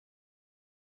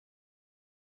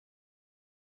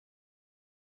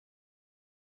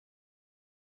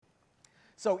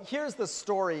So here's the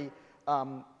story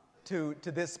to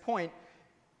this point.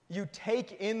 You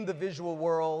take in the visual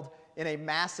world in a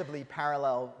massively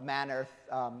parallel manner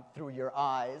through your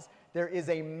eyes. There is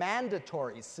a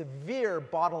mandatory, severe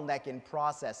bottleneck in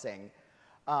processing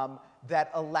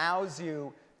that allows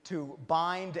you to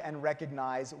bind and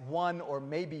recognize one or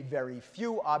maybe very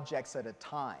few objects at a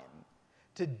time.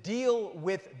 To deal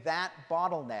with that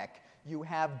bottleneck, you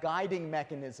have guiding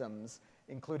mechanisms,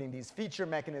 including these feature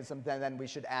mechanisms, and then we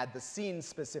should add the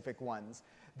scene-specific ones,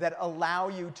 that allow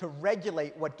you to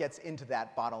regulate what gets into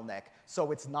that bottleneck.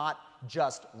 So it's not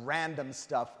just random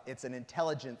stuff, it's an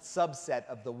intelligent subset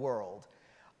of the world.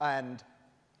 And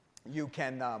you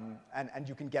can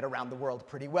get around the world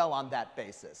pretty well on that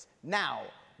basis. Now,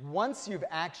 once you've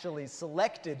actually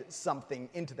selected something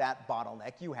into that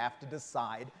bottleneck, you have to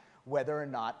decide whether or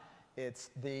not it's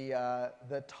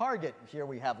the target. Here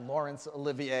we have Laurence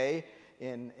Olivier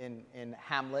in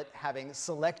Hamlet having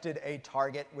selected a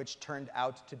target which turned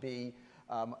out to be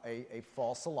a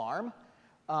false alarm.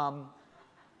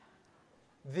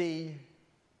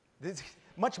 There's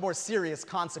much more serious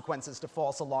consequences to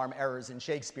false alarm errors in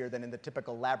Shakespeare than in the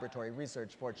typical laboratory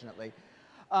research, fortunately.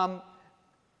 Well,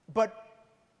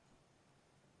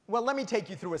 let me take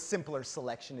you through a simpler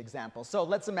selection example. So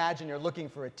let's imagine you're looking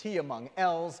for a T among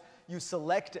L's. You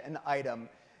select an item.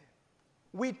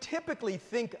 We typically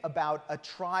think about a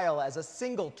trial as a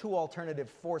single two-alternative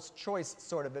forced choice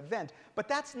sort of event, but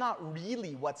that's not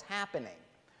really what's happening.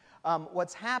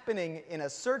 What's happening in a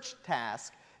search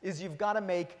task is you've got to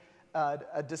make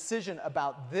a decision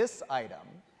about this item,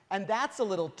 and that's a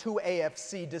little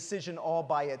 2AFC decision all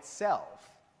by itself.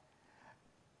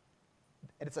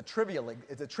 And it's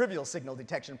a trivial signal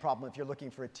detection problem if you're looking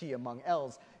for a T among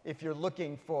L's. If you're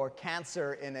looking for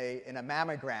cancer in a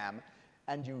mammogram,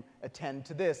 and you attend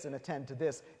to this and attend to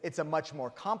this, it's a much more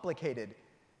complicated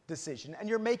decision. And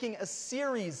you're making a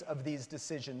series of these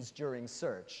decisions during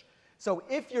search. So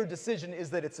if your decision is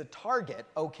that it's a target,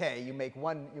 okay, you make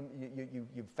one,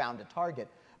 you've found a target.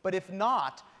 But if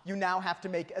not, you now have to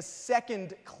make a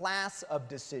second class of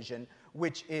decision,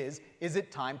 which is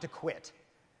it time to quit?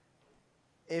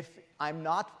 If I'm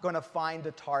not going to find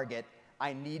a target,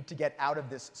 I need to get out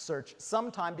of this search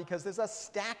sometime because there's a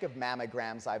stack of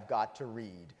mammograms I've got to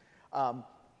read.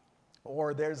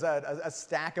 Or there's a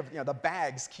stack of, the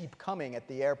bags keep coming at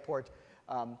the airport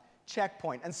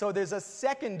checkpoint. And so there's a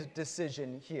second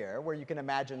decision here where you can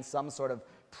imagine some sort of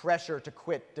pressure to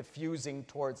quit diffusing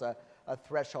towards a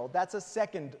threshold. That's a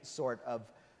second sort of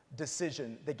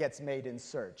decision that gets made in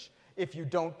search. If you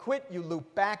don't quit, you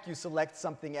loop back, you select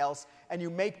something else, and you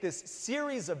make this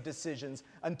series of decisions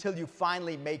until you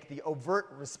finally make the overt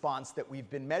response that we've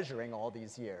been measuring all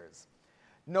these years.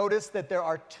 Notice that there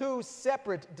are two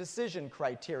separate decision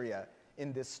criteria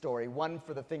in this story, one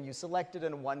for the thing you selected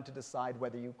and one to decide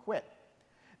whether you quit.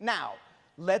 Now,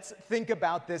 let's think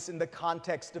about this in the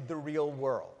context of the real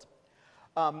world.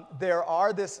 There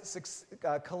are this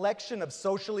collection of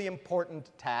socially important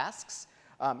tasks.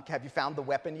 Have you found the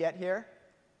weapon yet here?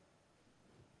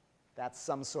 That's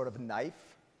some sort of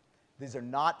knife. These are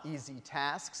not easy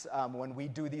tasks. When we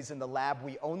do these in the lab,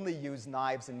 we only use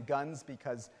knives and guns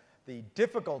because the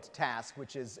difficult task,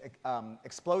 which is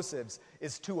explosives,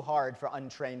 is too hard for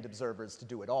untrained observers to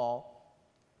do at all.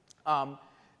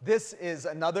 This is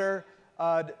another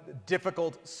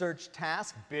difficult search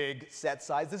task, big set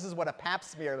size. This is what a pap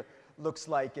smear looks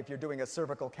like if you're doing a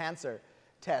cervical cancer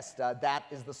test. That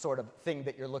is the sort of thing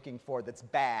that you're looking for that's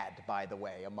bad, by the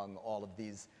way, among all of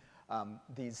these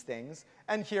things.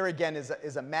 And here again is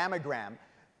a mammogram.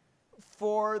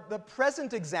 For the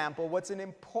present example, what's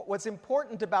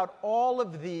important about all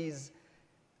of these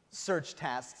search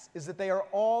tasks is that they are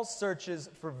all searches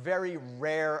for very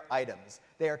rare items.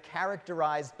 They are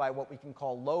characterized by what we can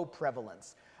call low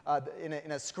prevalence. In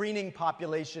a screening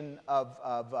population of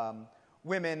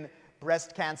women,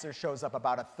 breast cancer shows up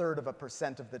about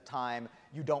 1/3% of the time.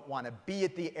 You don't want to be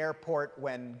at the airport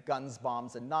when guns,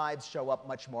 bombs, and knives show up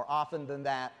much more often than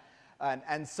that,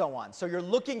 and so on. So you're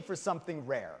looking for something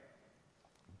rare.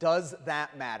 Does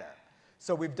that matter?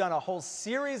 So we've done a whole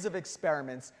series of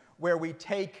experiments where we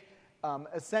take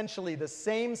essentially the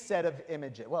same set of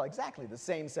images, well, exactly the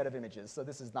same set of images. So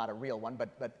this is not a real one,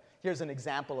 but here's an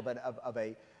example of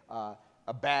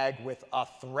a bag with a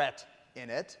threat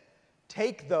in it.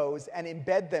 Take those and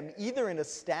embed them either in a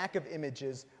stack of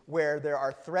images where there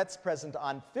are threats present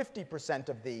on 50%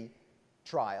 of the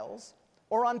trials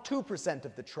or on 2%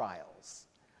 of the trials.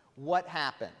 What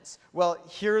happens? Well,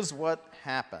 here's what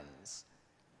happens.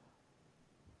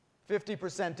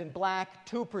 50% in black,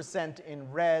 2% in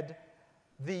red.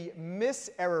 The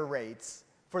miserror rates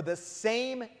for the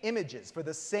same images, for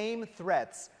the same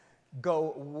threats,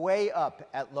 go way up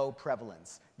at low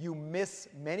prevalence. You miss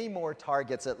many more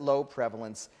targets at low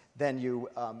prevalence than you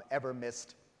ever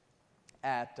missed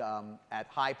at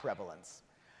high prevalence.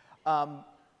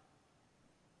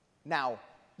 Now,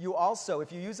 you also,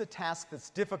 if you use a task that's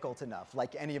difficult enough,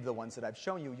 like any of the ones that I've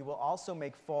shown you, you will also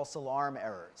make false alarm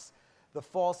errors. The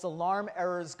false alarm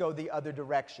errors go the other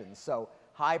direction. So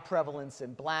high prevalence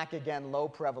in black again, low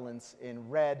prevalence in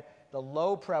red. The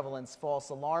low prevalence false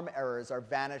alarm errors are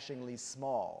vanishingly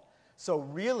small. So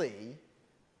really,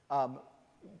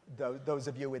 those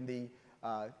of you in the,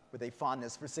 with a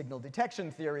fondness for signal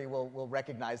detection theory will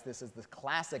recognize this as the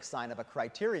classic sign of a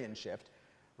criterion shift,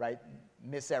 right?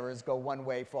 Miss errors go one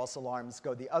way, false alarms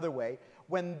go the other way.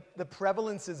 When the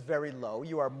prevalence is very low,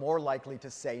 you are more likely to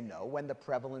say no. When the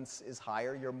prevalence is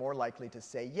higher, you're more likely to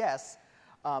say yes.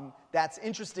 That's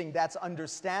interesting, that's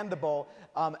understandable,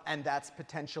 and that's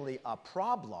potentially a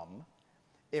problem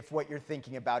if what you're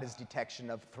thinking about is detection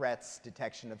of threats,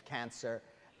 detection of cancer,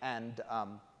 and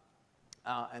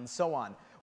so on.